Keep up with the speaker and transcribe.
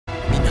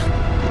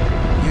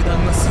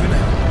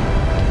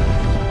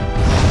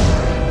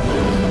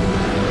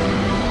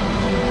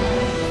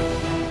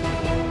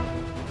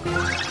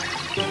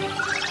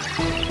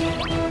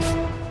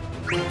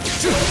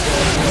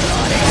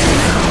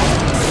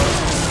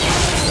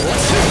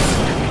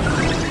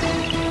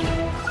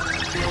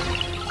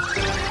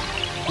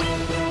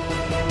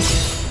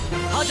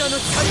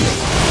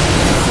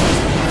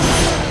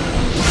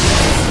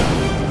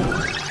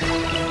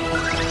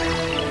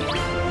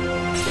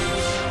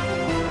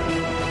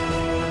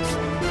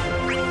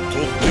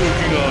っておき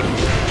がある。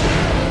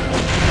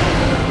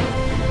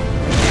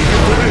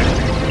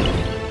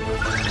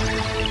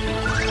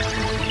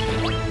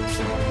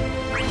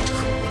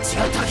違う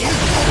だけ。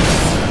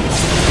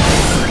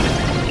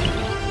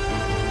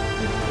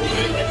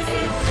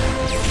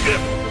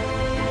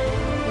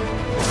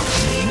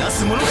逃が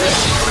すものか。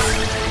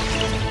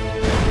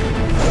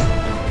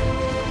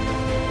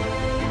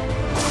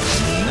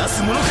逃が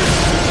すものか。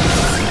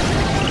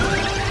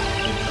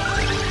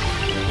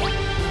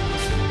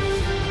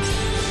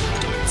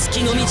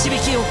月の導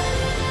きを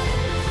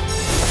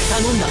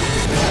頼んだ。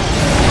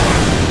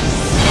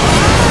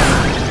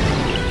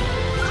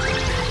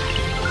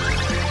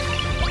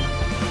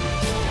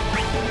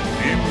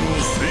任務を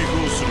遂行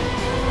する。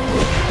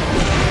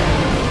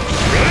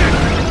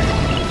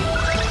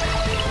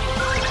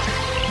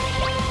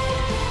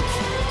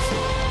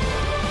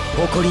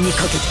誇りに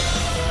かけて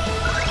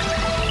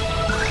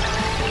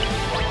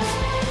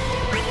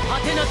果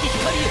てなき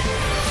光へ。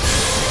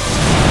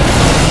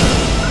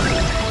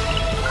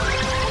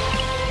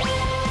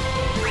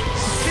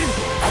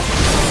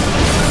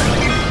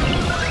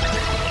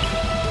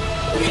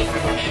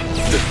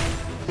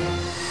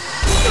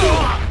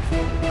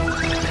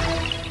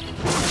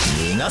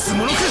逃がす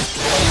ものか。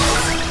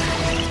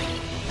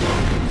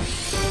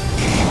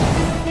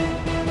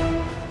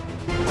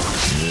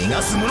逃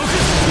がすものか。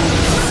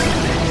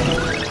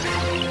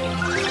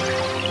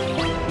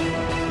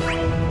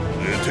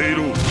寝てい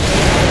ろ。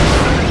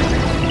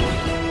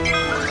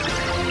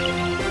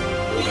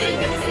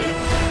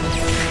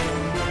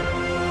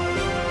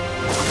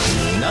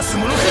逃がす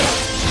ものか。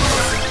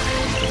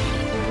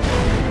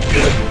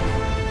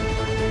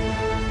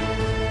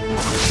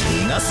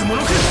逃がすも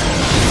のか。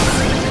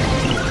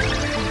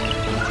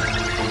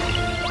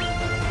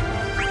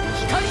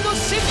光の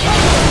審判。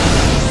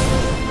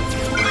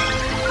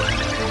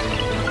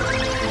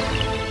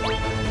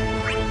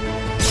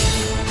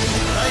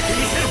捉えてみ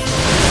せろ。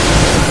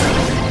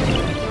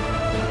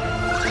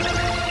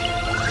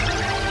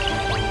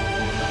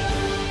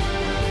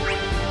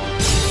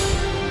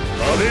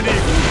派手に行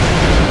く。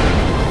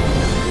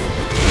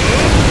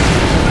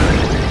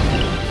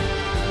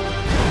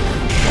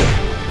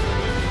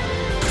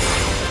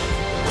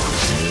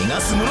逃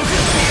がすものか。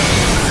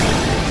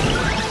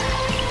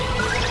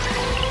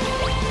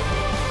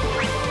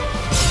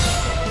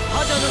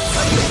肌の光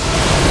を。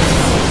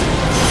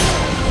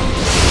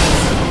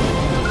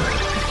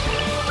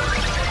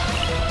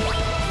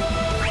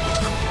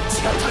血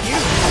がたぎる。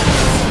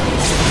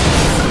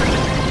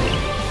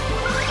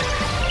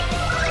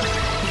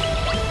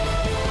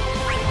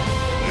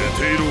寝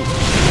ていろ。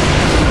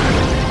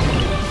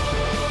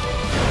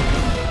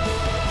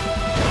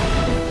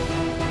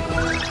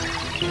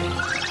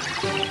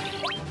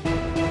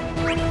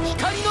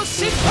光の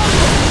審判。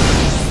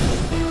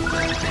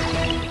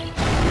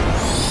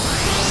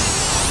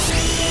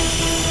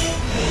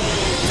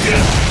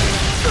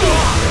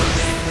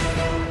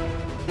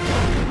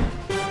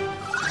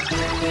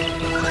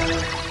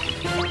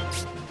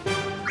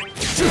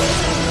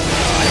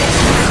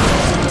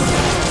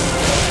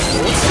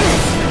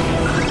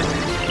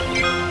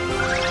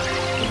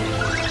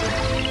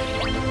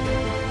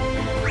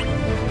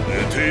寝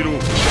ていろ。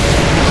立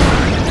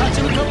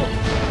ち向かおう。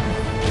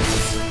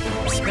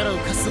力を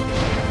貸すぞ。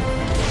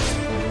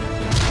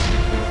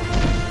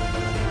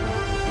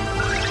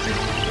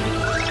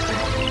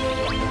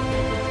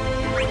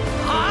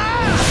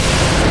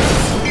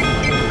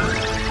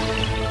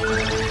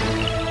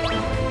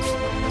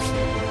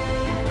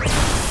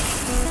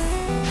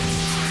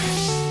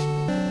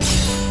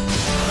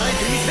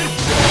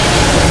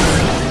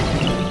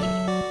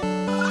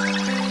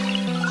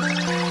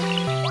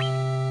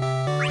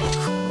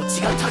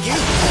血がたぎる。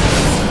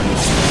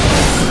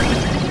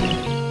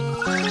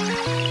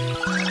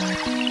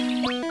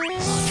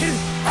負ける。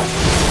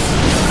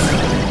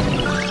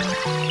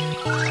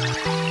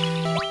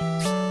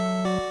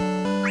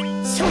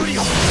勝利を。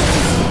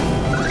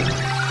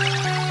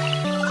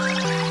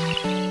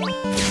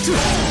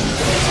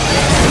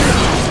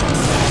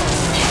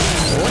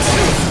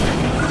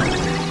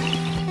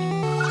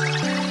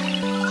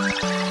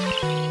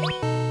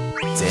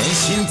全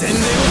身全霊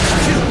をか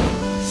けろ。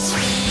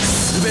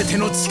全て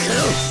の力を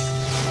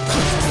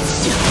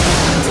全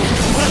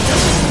部もらった。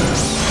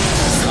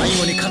最後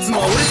に勝つの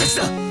は俺たち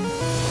だ。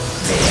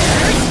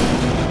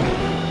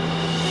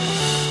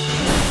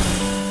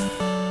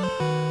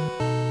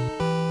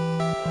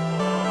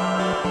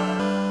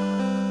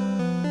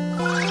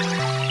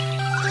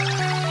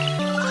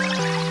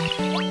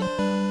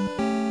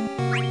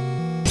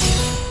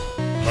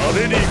派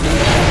手に行く。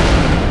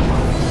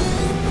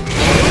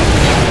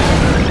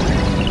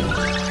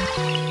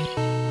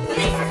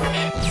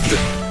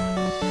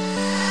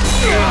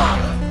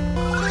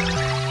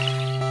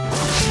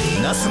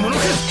逃がすもの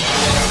か。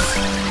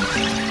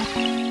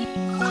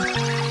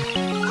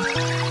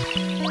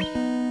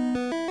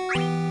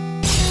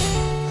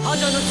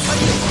肌の光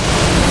を。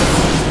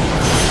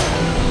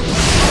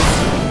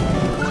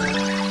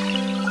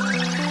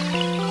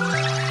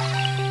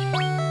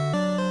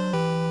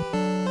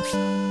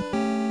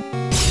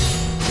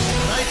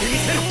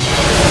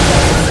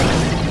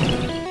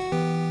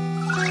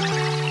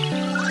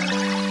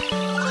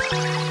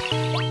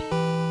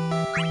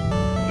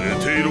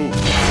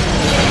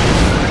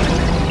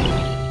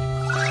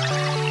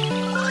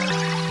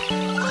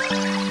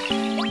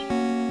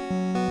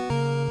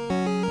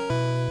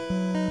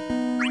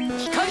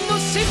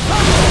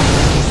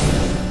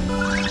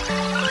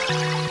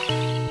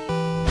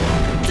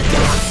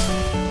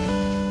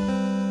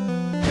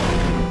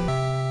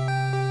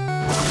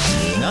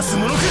なす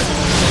ものか。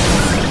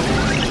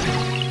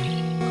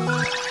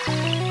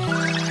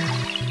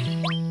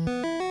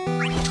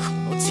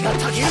この血が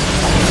たける。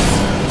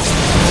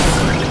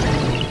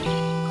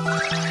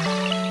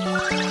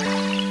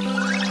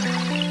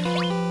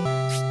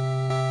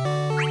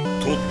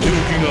とっておき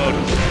がある。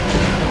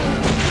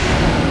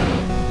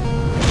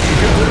受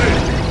け取れ。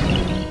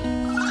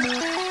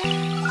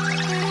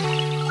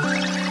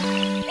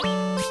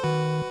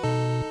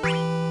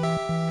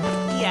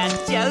やっ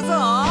ちゃうぞ。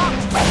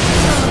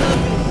届く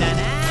んだな。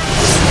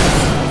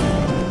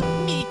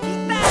見切っ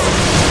た。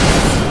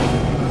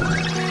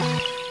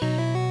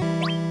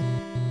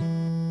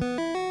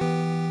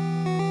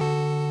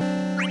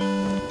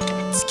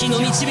月の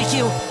導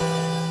きを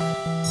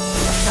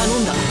頼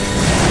んだ。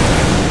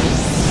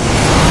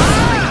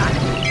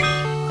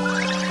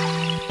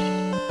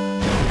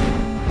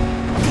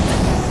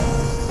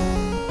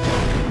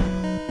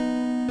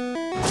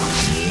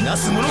逃が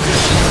すものか。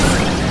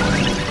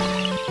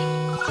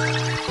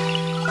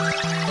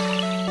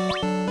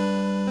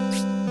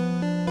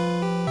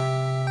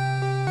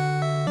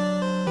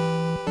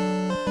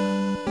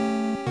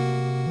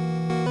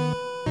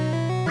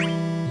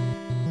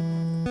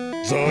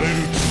ざれる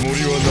つも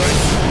りはない。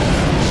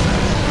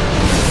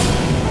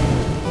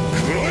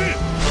食らえ。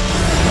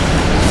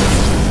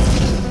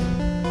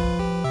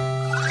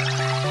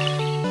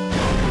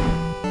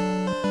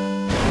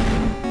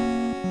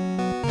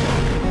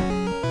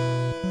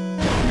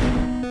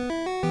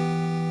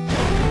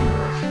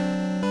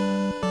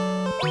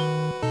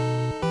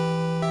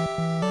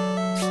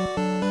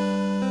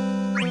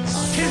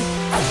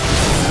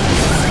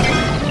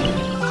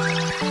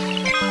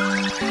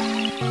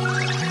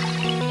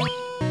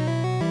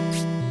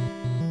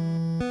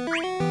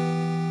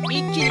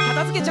一気に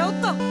片付けちゃおっ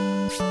と。さ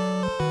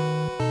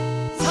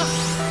あ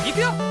行く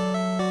よ。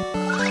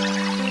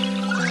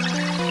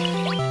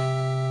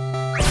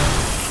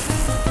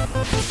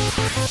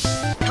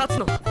勝つ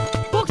のは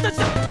僕たち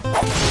だ。こ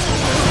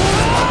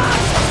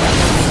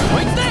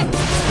いつで。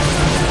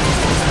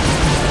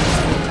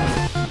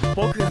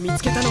僕が見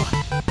つけたのは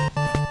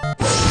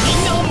み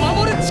んなを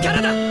守る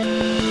力だ。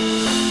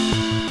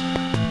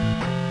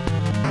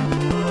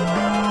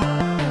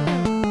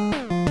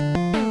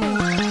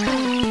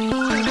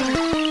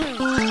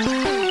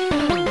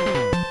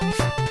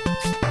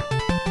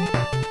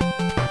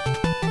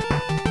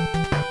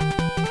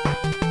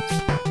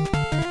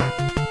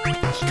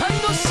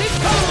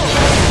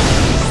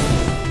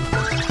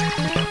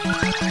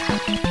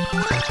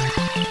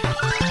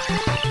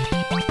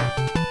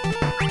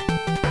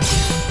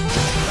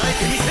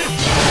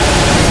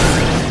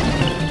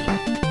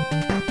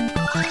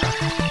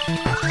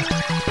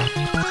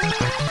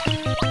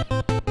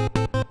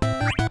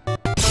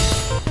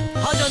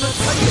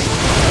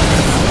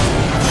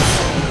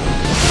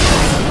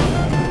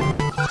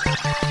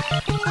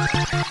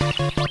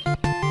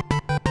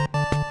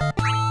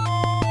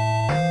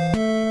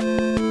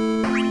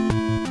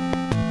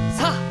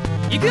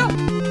行くよ。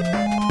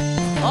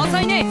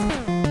遅いね。痛いよ。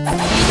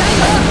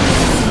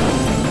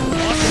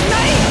おし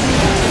まい。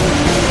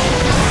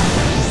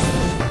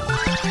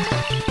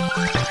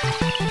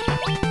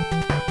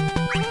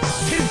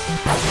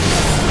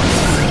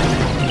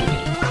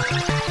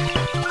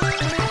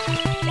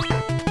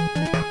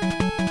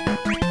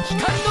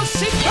光の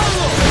疾患を。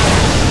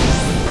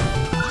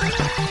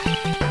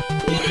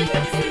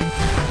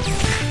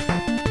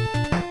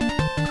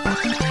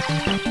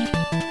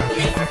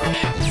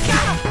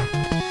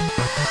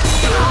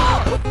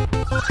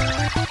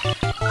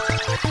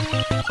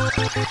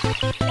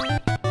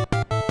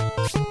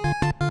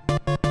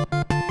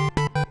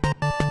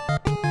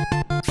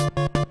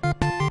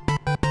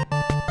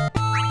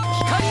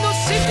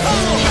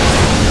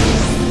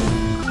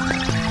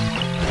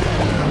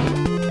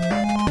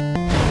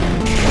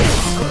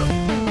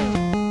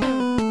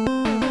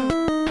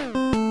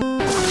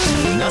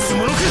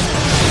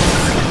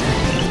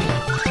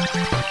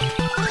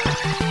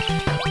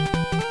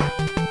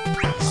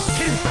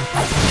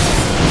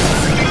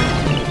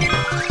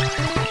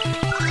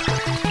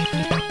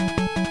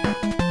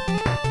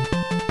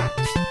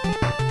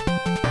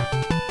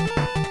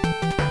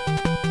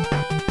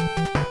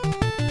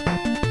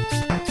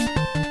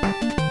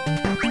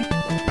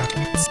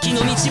月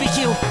の導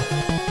きを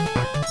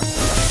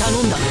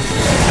頼んだ。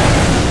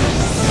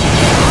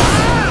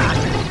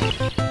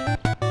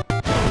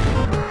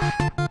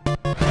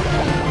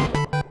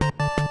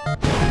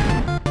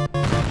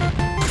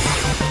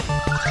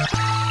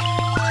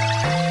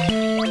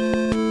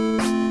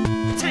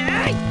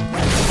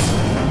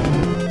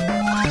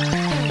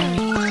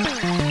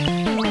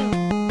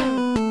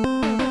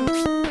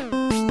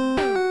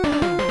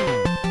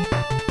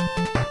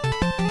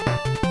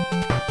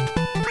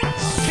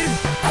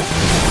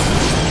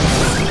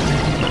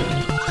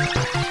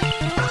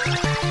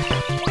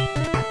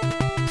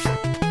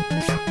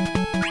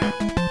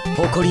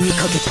誇りに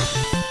かけて。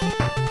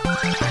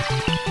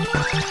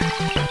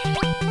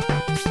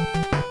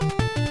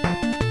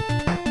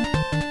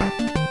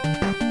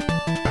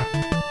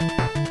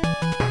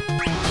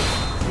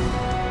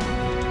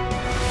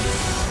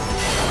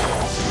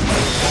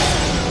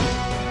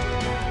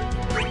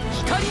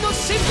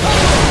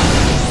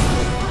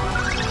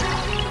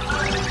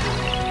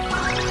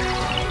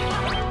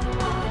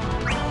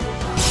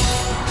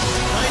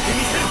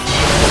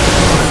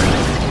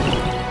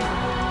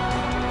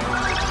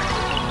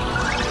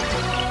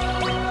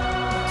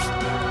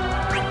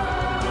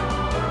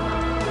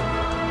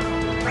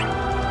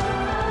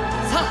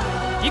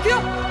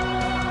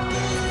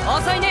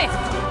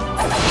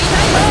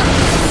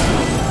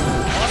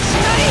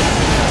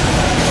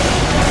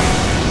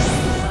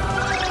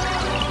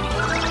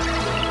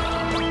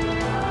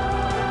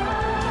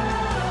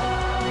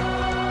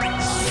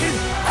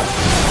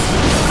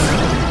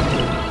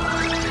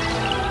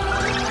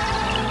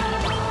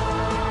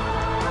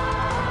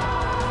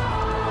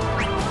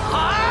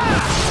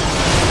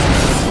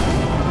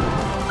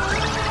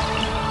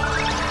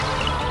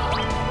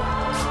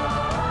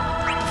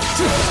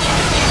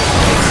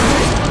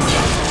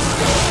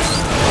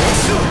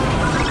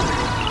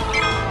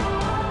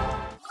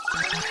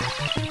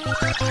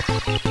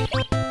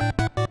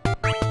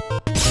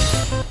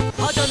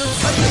肌の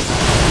光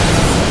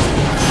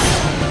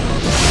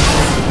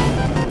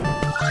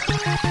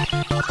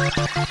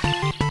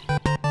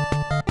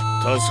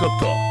助かっ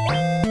た。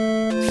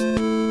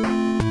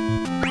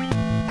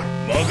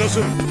任せ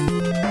る。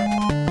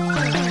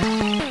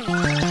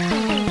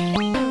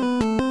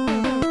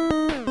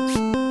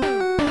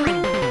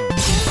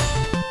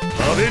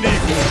食べに行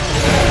こう。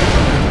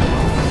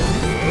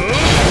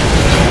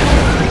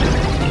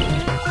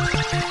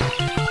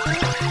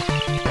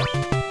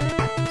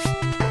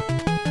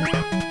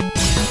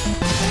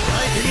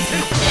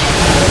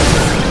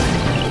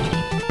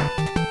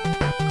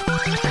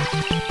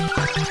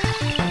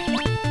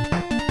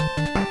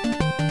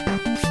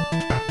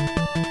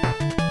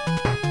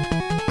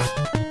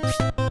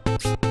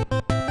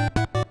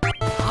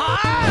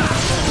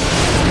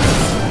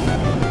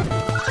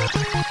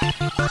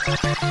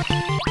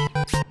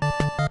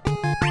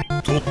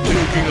とっておきが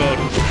ある。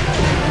受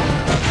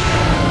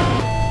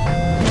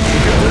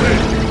け取れ。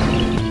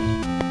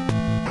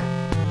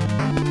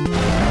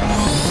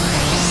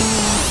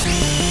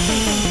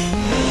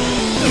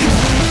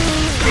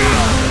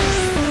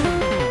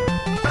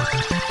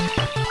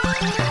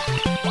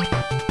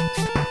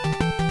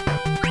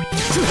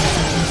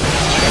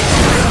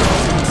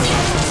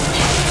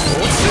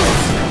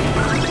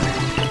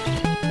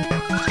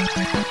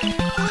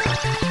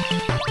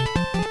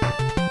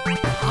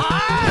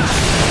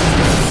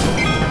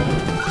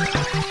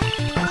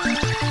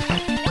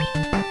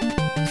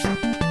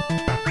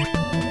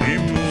任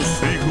務を遂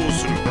行す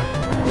る。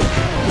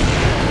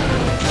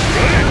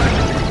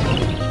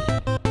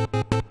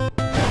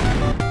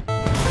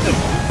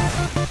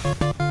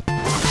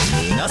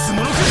逃がすも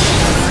のか。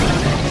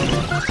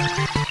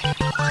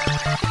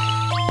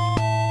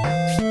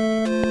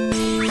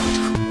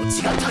この血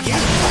がたける。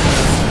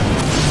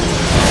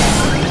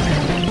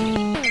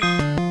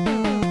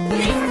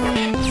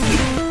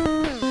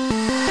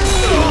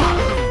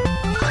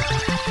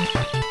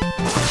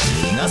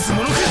逃がすも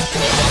のか。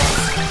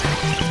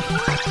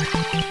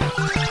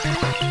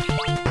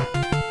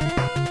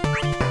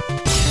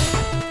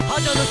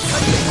肌の光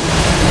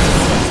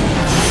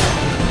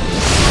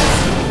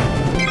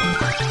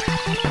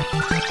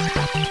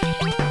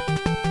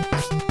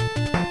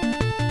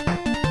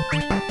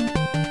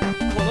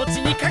この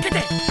血にかけ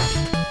て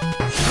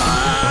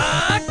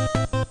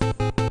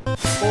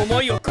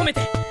思いを込め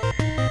て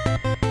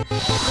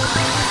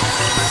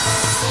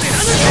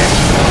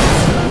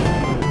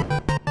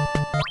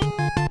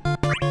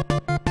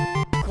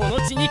この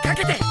血にか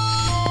けて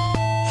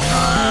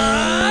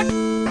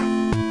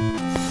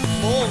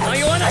もう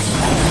迷わない。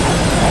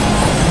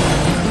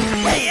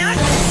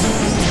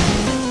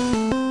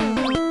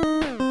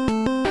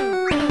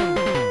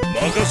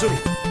任せろ。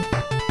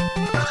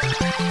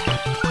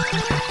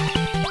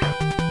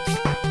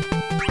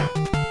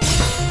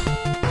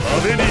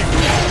食べに行く。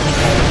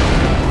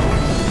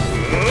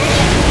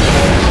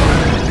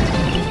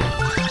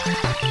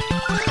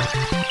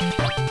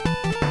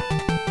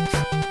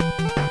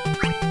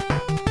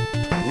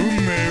運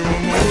命を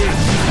守れ。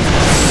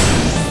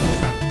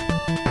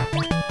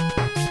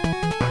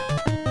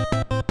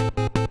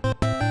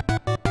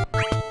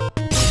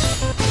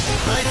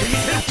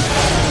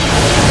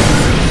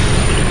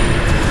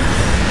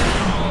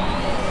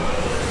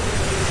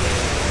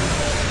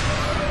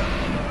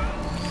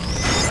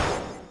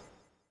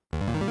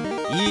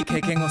いい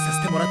経験をさ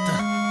せてもらっ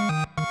た。